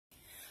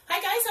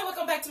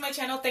back to my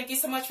channel. Thank you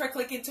so much for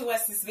clicking to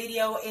watch this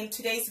video. In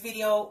today's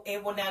video,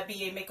 it will not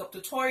be a makeup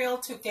tutorial.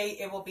 Today,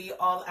 it will be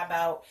all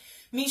about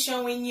me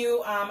showing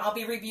you. I'll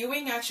be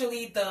reviewing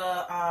actually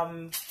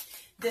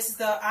this is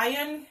the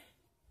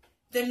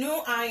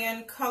new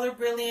Iron Color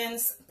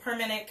Brilliance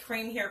Permanent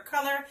Cream Hair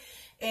Color.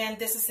 And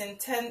this is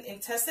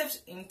intensive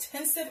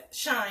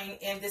shine,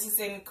 and this is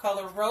in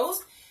color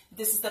rose.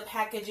 This is the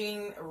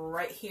packaging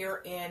right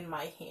here in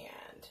my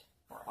hand,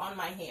 or on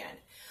my hand.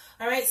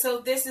 All right, so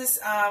this is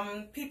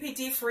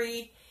PPD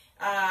free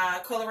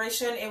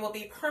coloration. It will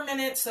be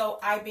permanent, so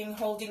I've been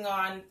holding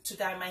on to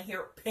dye my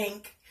hair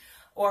pink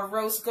or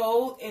rose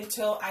gold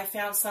until I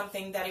found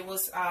something that it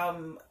was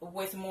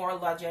with more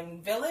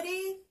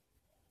longevity.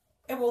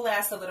 It will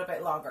last a little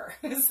bit longer,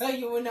 so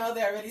you will know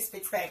that I already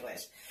speak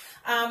Spanglish.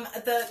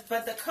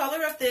 But the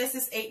color of this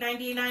is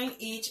 $8.99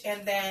 each,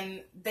 and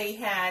then they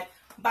had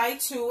buy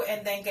two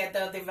and then get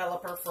the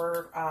developer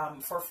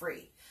for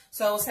free.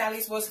 So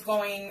Sally's was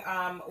going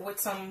with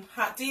some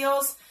hot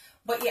deals.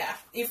 But yeah,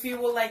 if you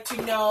would like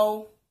to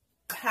know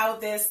how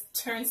this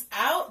turns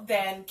out,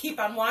 then keep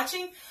on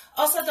watching.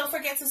 Also, don't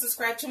forget to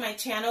subscribe to my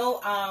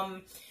channel.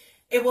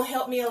 It will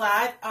help me a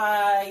lot.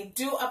 I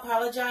do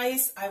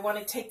apologize. I want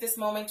to take this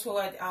moment to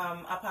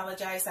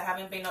apologize. I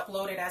haven't been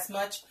uploaded as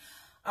much.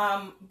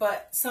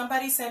 But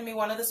somebody sent me,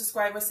 one of the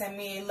subscribers sent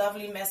me a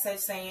lovely message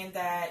saying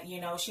that,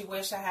 you know, she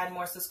wished I had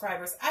more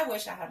subscribers. I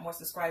wish I had more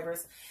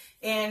subscribers.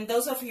 And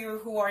those of you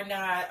who are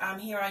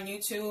not here on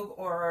YouTube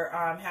or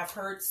have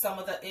heard some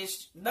of the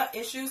not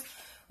issues,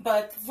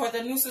 but for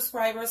the new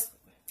subscribers,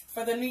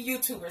 for the new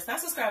YouTubers,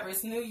 not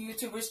subscribers, new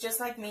YouTubers just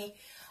like me,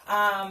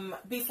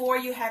 before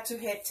you had to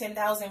hit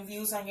 10,000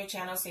 views on your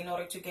channels in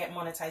order to get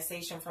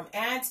monetization from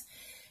ads.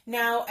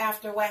 Now,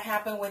 after what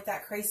happened with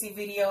that crazy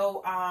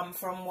video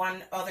from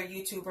one other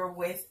YouTuber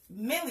with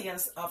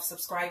millions of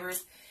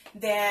subscribers,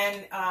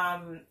 then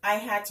I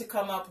had to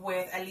come up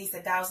with at least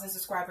 1,000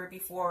 subscribers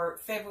before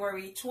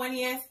February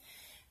 20th.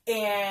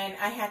 And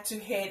I had to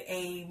hit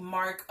a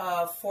mark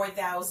of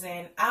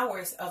 4,000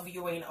 hours of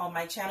viewing on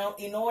my channel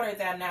in order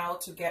that now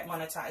to get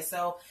monetized.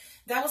 So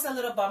that was a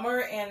little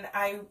bummer. And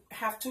I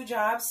have 2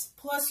 jobs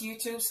plus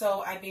YouTube.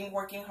 So I've been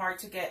working hard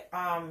to get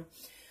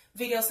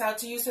videos out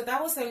to you. So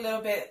that was a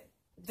little bit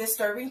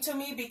disturbing to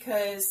me,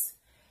 because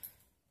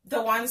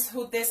the ones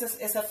who this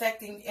is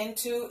affecting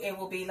into, it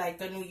will be like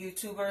the new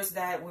YouTubers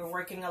that we're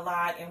working a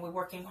lot and we're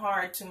working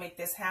hard to make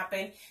this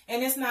happen.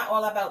 And it's not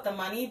all about the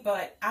money,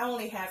 but I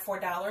only had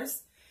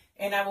 $4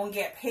 and I won't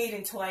get paid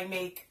until I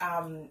make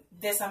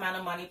this amount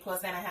of money.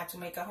 Plus then I have to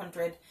make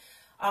 $100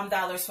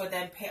 for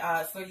them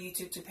for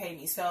YouTube to pay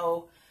me.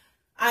 So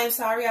I'm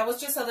sorry, I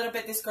was just a little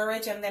bit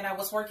discouraged, and then I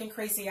was working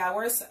crazy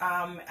hours.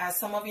 As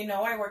some of you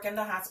know, I work in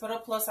the hospital,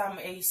 plus I'm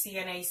a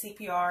CNA,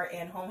 CPR,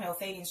 and home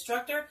health aid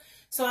instructor.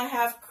 So I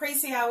have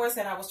crazy hours,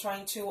 and I was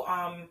trying to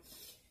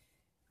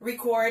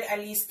record at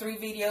least 3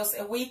 videos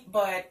a week,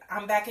 but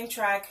I'm back in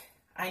track.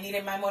 I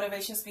needed my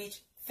motivation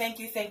speech. Thank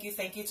you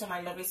to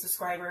my lovely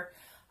subscriber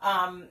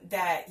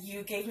that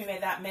you gave me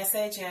that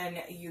message,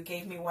 and you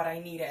gave me what I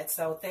needed.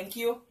 So thank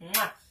you.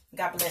 Mwah.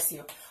 God bless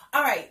you.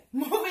 All right,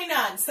 moving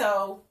on.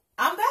 So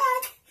I'm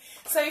back.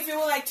 So if you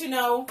would like to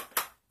know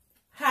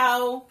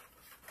how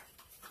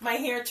my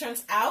hair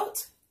turns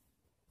out,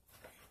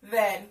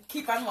 then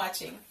keep on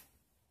watching.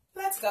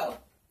 Let's go.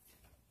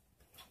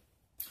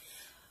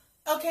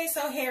 Okay,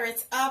 so here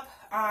it's up.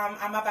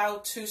 I'm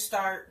about to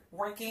start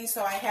working.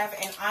 So I have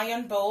an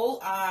iron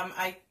bowl.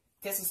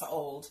 This is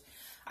old.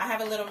 I have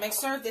a little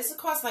mixer. This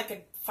costs like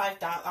a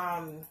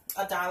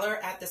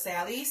 $1 at the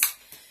Sally's.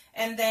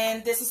 And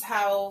then this is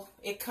how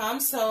it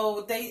comes.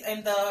 So they,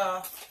 in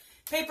the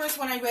papers,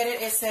 when I read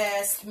it, it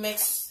says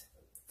mix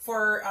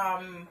for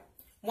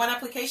 1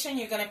 application,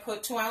 you're going to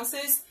put 2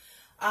 ounces.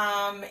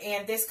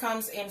 And this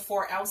comes in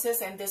 4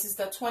 ounces. And this is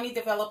the 20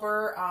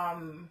 developer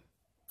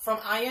from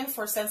Iron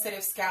for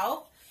sensitive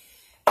scalp.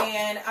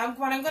 And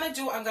what I'm going to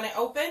do, I'm going to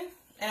open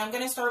and I'm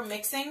going to start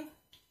mixing.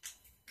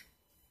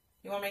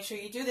 You want to make sure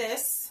you do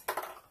this.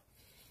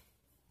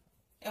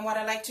 And what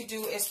I like to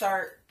do is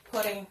start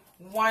putting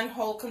 1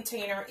 whole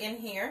container in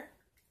here.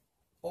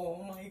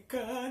 Oh my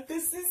God,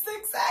 this is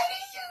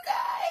exciting, you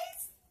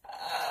guys.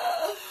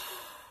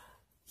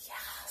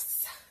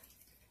 Yes.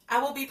 I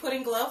will be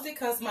putting gloves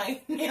because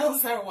my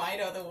nails are white.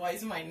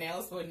 Otherwise, my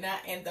nails would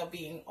not end up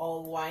being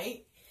all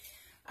white.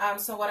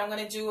 So what I'm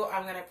going to do,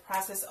 I'm going to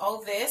process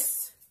all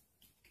this.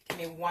 Give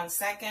me 1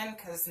 second,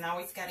 because now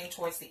it's getting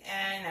towards the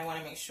end. I want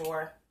to make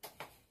sure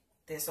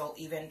this all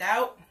evened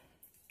out.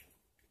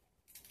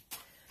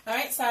 All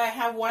right, so I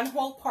have 1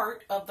 whole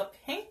part of the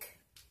pink.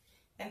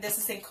 And this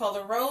is in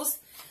color rose.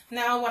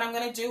 Now what I'm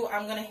going to do,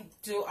 I'm going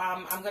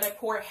to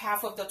pour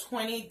half of the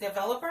 20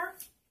 developer.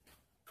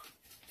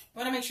 You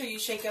want to make sure you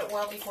shake it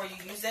well before you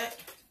use it.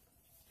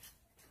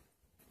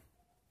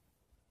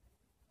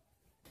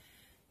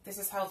 This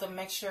is how the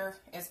mixture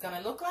is going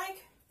to look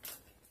like.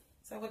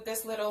 So with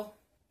this little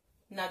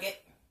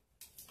nugget,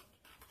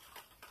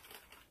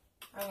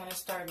 I'm going to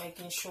start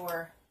making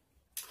sure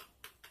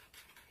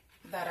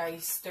that I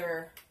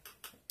stir,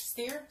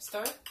 I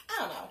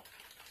don't know.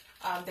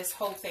 this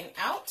whole thing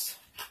out.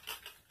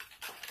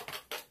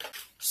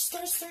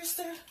 Stir, stir,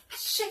 stir.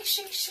 Shake,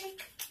 shake,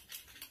 shake.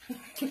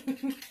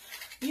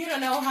 You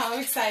don't know how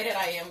excited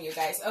I am, you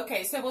guys.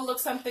 Okay, so it will look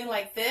something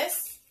like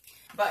this.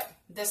 But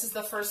this is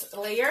the first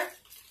layer.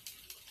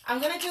 I'm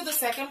going to do the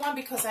second one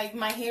because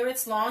my hair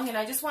is long. And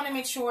I just want to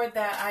make sure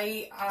that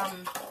I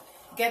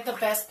get the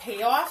best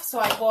payoff. So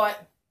I bought...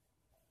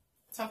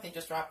 Something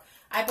just dropped.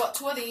 I bought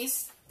 2 of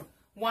these.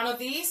 1 of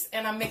these.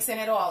 And I'm mixing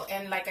it all.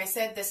 And like I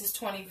said, this is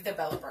 20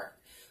 developer.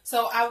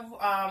 So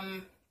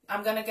I'm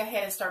going to go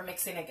ahead and start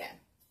mixing again.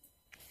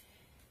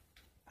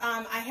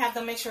 I have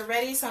the mixture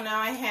ready, so now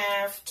I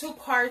have 2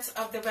 parts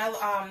of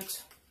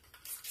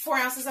 4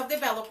 ounces of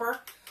developer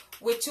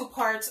with 2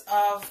 parts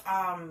of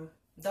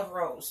the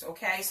rose.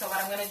 Okay, so what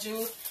I'm gonna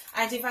do,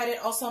 I divided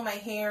also my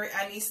hair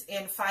at least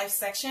in 5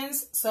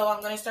 sections. So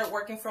I'm gonna start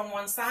working from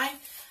one side.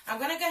 I'm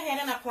gonna go ahead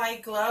and apply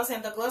gloves,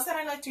 and the gloves that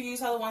I like to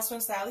use are the ones from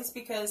Sally's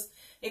because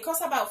it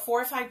costs about $4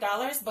 or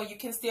 $5, but you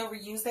can still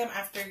reuse them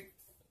after,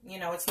 you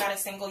know, it's not a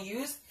single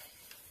use.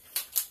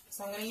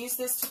 So I'm going to use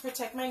this to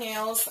protect my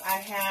nails.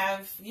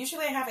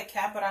 Usually I have a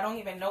cap, but I don't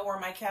even know where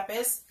my cap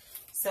is.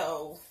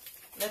 So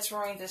let's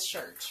ruin this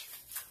shirt.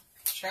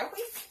 Shall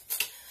we?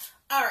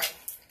 All right.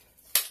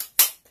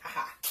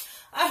 Aha.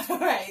 All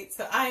right.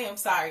 So I am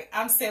sorry.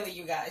 I'm silly,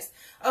 you guys.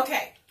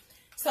 Okay.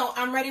 So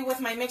I'm ready with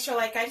my mixture,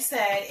 like I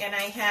said, and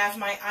I have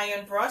my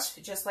iron brush,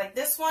 just like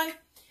this one.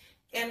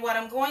 And what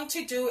I'm going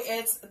to do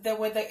is,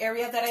 with the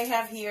area that I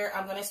have here,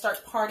 I'm going to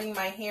start parting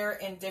my hair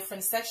in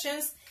different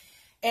sections.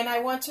 And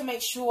I want to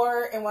make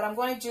sure, and what I'm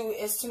going to do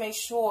is to make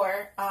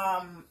sure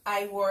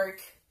I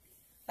work,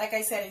 like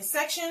I said, in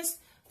sections.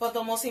 But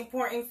the most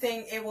important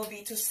thing, it will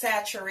be to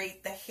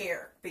saturate the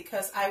hair.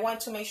 Because I want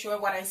to make sure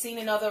what I've seen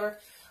in other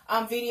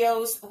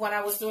videos when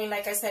I was doing,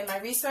 like I said, my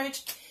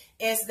research,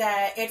 is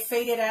that it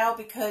faded out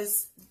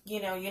because,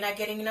 you know, you're not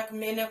getting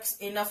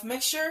enough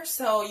mixture.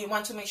 So you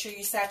want to make sure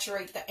you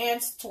saturate the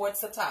ends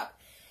towards the top.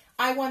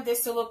 I want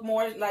this to look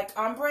more like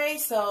ombre,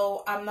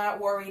 so I'm not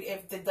worried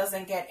if it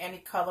doesn't get any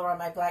color on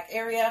my black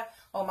area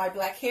or my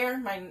black hair,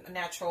 my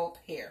natural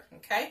hair,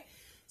 okay?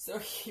 So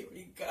here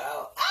we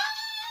go.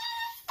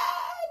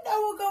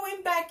 Now we're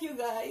going back, you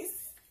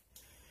guys.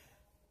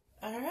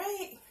 All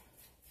right.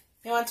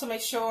 You want to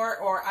make sure,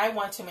 or I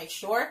want to make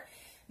sure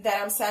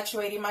that I'm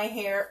saturating my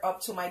hair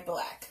up to my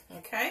black,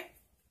 okay?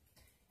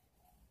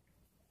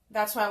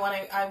 That's why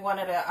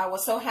I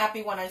was so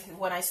happy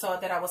when I saw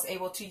that I was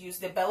able to use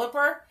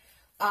developer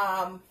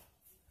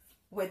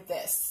with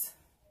this.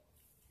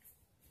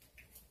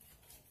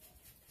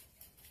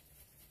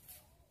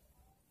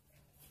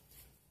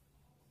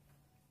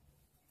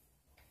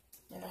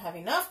 And I have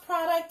enough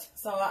product,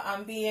 so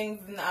I'm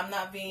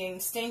not being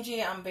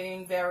stingy, I'm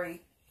being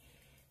very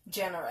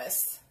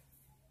generous.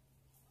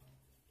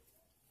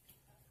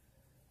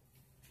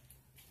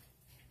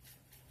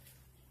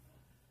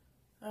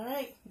 All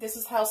right, this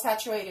is how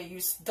saturated. You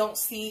don't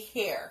see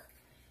hair.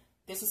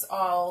 This is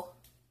all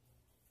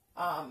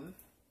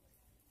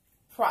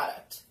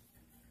product.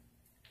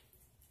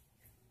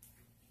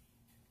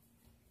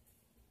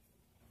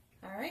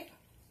 All right.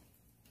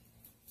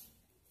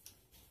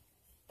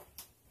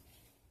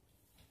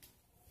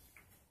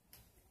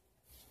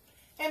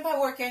 And by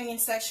working in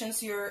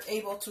sections, you're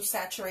able to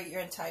saturate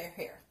your entire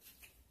hair.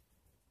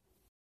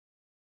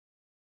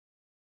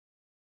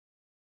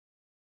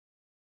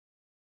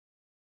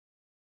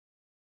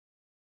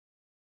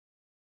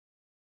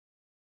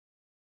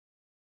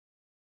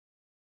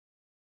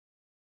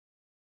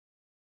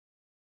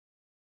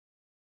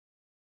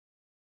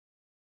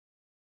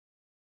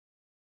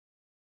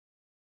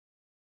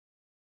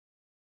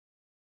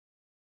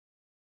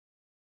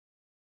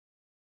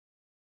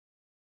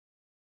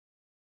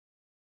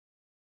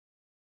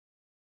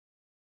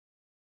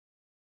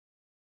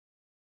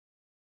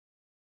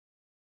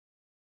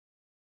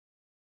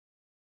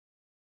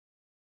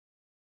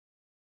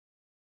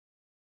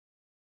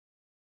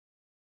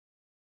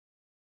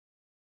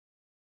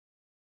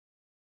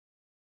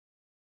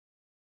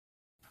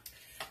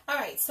 All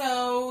right,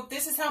 so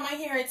this is how my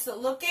hair is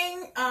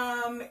looking.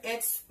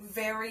 It's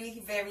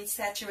very, very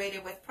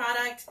saturated with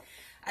product.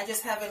 I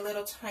just have a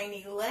little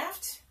tiny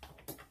left.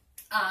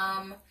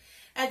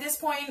 At this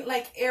point,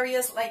 like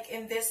areas like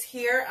in this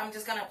here, I'm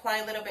just going to apply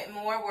a little bit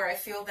more where I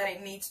feel that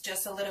it needs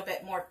just a little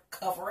bit more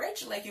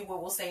coverage, like you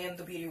will say in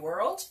the beauty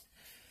world.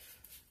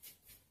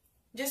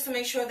 Just to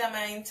make sure that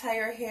my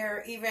entire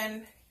hair,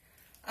 even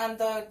on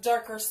the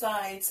darker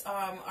sides,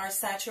 are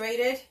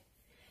saturated.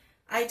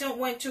 I don't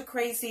went too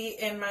crazy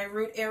in my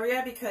root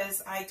area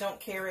because I don't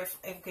care if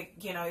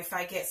you know, if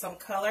I get some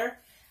color.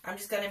 I'm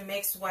just going to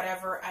mix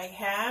whatever I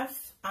have.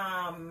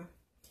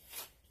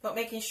 But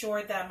making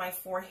sure that my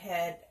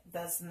forehead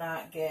does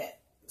not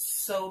get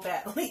so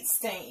badly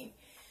stained.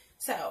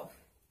 So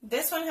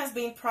this one has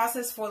been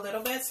processed for a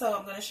little bit, so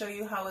I'm going to show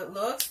you how it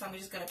looks. I'm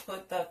just going to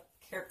put the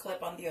hair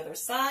clip on the other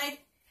side.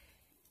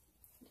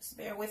 Just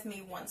bear with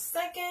me 1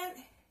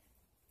 second.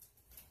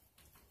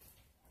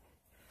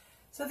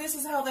 So this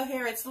is how the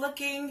hair is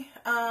looking.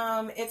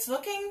 It's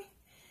looking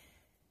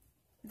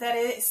that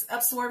it's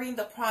absorbing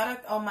the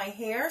product on my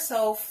hair,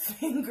 so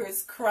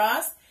fingers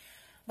crossed.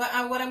 But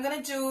what I'm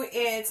going to do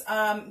is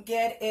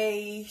get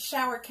a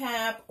shower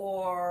cap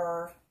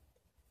or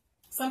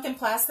something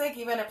plastic,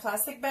 even a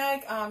plastic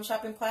bag,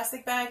 shopping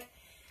plastic bag.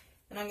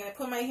 And I'm going to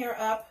put my hair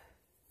up.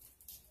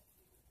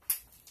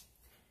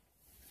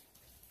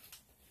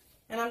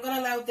 And I'm going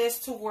to allow this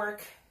to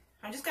work.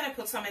 I'm just going to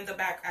put some in the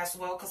back as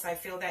well because I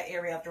feel that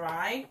area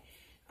dry.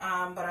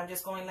 But I'm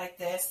just going like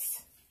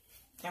this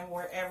and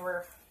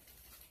wherever.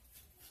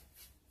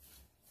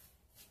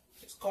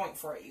 Just going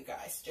for it, you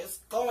guys.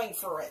 Just going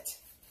for it.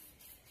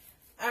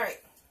 All right.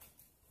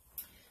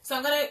 So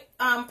I'm going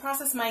to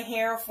process my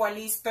hair for at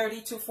least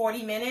 30 to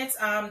 40 minutes.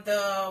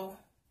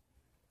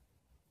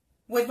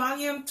 With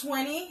volume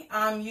 20,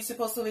 you're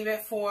supposed to leave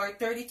it for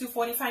 30 to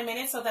 45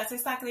 minutes. So that's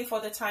exactly for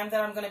the time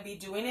that I'm going to be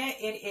doing it.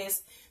 It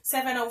is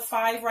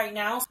 7:05 right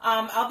now.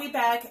 I'll be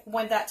back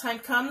when that time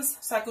comes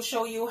so I could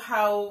show you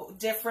how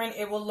different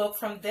it will look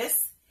from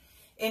this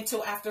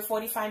into after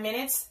 45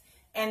 minutes.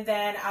 And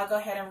then I'll go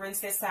ahead and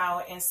rinse this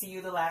out and see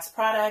you the last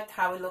product,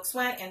 how it looks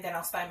wet, and then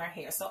I'll style my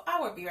hair. So I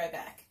will be right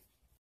back.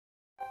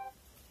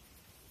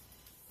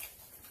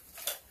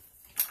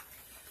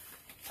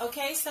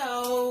 Okay,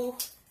 so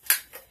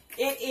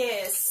it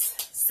is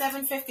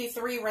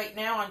 7:53 right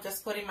now. I'm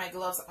just putting my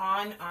gloves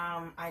on.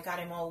 I got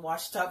them all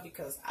washed up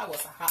because I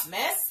was a hot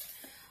mess.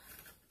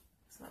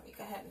 So let me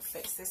go ahead and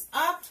fix this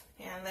up.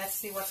 And let's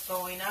see what's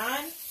going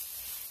on.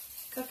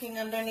 Cooking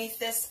underneath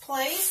this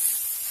place.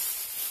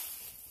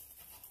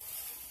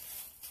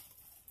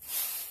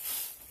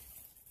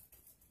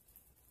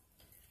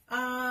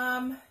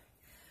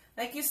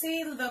 Like you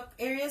see, the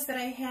areas that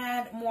I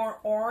had more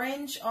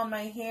orange on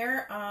my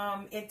hair,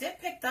 it did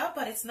pick up,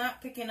 but it's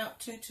not picking up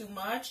too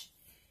much.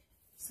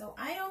 So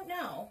I don't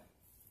know.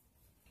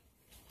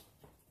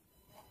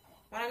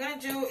 What I'm going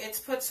to do is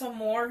put some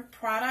more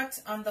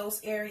product on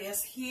those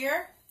areas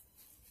here.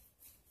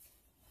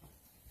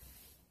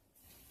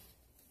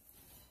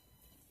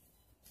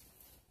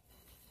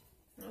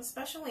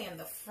 Especially in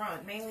the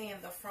front, mainly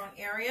in the front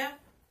area.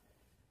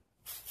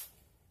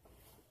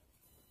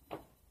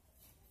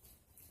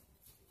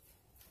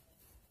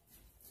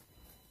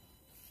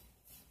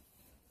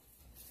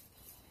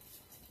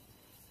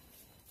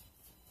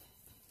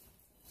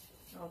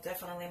 Oh,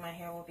 definitely my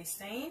hair will be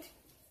stained.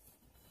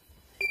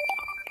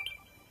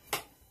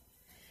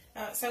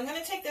 So I'm going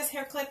to take this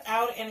hair clip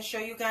out and show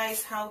you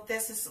guys how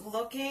this is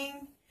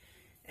looking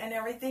and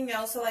everything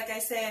else. So like I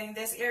said, in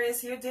this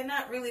areas here did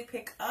not really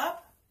pick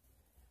up.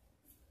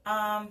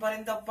 But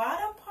in the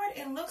bottom part,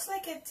 it looks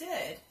like it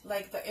did.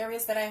 Like the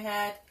areas that I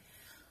had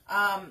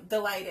the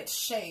lighted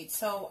shade.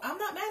 So I'm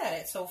not mad at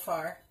it so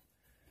far.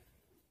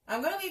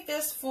 I'm going to leave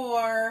this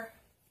for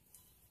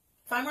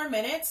 5 more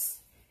minutes.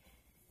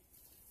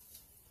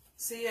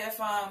 See if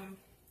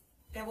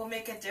it will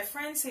make a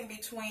difference in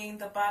between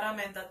the bottom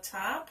and the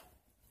top.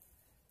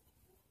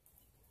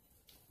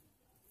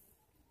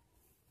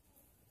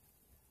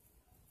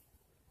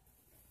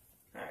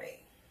 All right.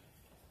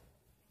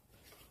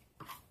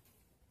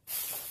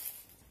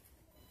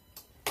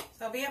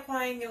 So I'll be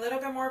applying a little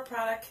bit more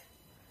product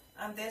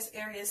on these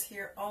areas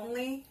here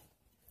only.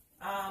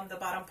 The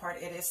bottom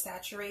part, it is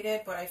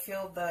saturated, but I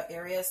feel the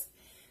areas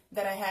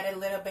that I had a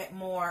little bit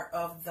more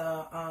of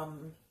the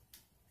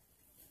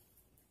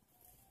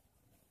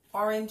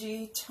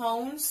orangey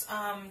tones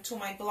to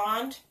my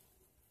blonde,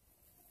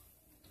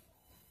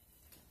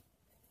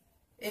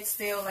 it's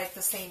still like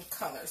the same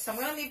color. So I'm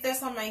going to leave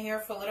this on my hair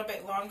for a little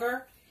bit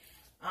longer.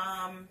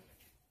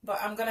 But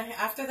I'm going to,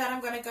 after that,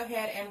 I'm going to go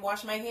ahead and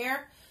wash my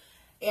hair.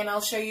 And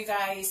I'll show you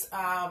guys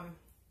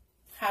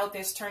how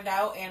this turned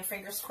out. And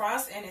fingers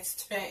crossed, and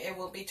it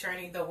will be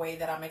turning the way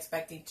that I'm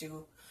expecting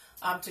to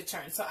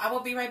turn. So I will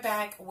be right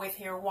back with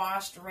hair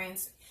washed,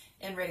 rinsed,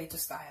 and ready to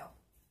style.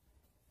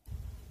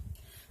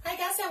 Hi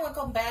guys, and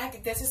welcome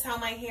back. This is how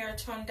my hair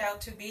turned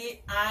out to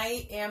be.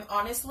 I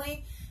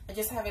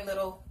just have a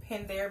little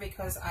pin there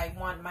because I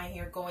want my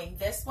hair going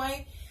this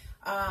way.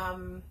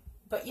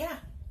 But yeah,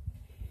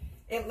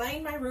 it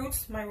lined my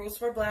roots. My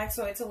roots were black,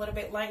 so it's a little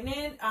bit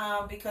lightening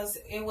because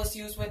it was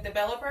used with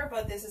developer,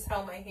 but this is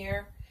how my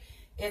hair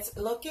it's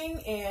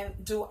looking.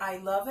 And do I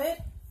love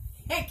it?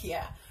 Heck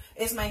yeah.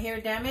 Is my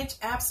hair damaged?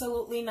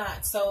 Absolutely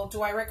not. So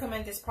do I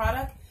recommend this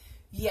product?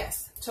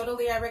 Yes,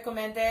 totally I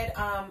recommend it.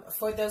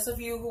 For those of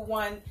you who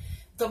want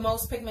the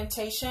most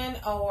pigmentation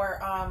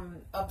or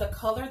of the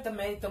color,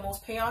 the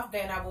most payoff,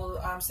 then I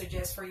will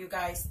suggest for you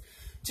guys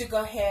to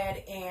go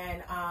ahead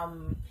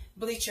and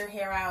bleach your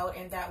hair out,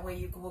 and that way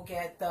you will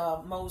get the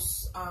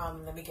most,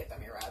 let me get the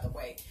mirror out of the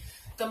way,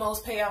 the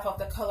most payoff of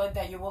the color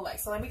that you will like.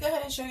 So let me go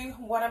ahead and show you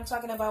what I'm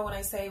talking about when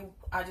I say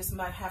I just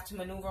might have to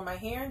maneuver my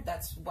hair.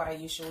 That's what I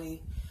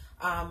usually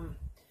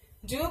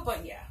do.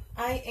 But yeah,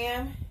 I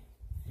am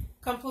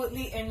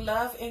completely in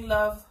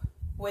love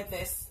with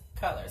this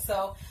color.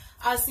 So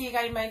I'll see you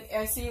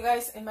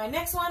guys in my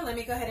next one. Let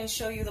me go ahead and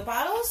show you the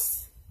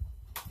bottles.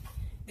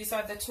 These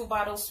are the 2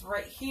 bottles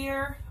right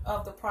here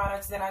of the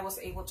products that I was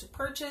able to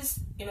purchase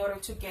in order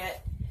to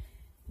get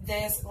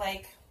this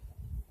like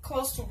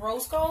close to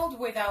rose gold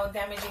without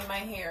damaging my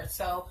hair.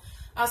 So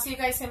I'll see you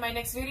guys in my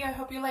next video. I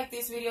hope you like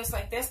these videos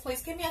like this.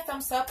 Please give me a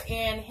thumbs up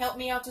and help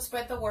me out to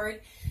spread the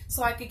word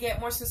so I could get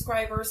more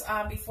subscribers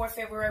before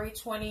February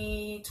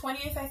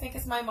 20th, I think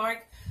is my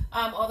mark.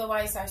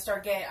 Otherwise, I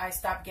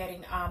stop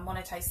getting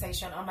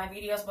monetization on my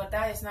videos, but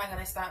that is not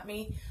going to stop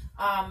me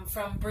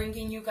from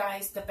bringing you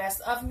guys the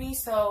best of me.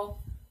 So,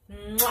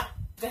 mwah,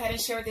 go ahead and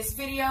share this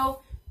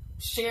video.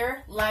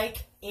 Share, like,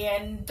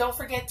 and don't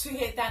forget to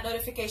hit that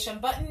notification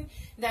button.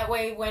 That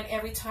way,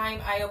 every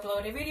time I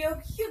upload a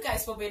video, you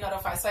guys will be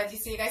notified. So, I'll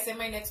see you guys in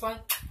my next one.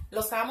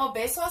 Los amo,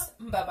 besos,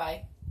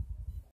 bye-bye.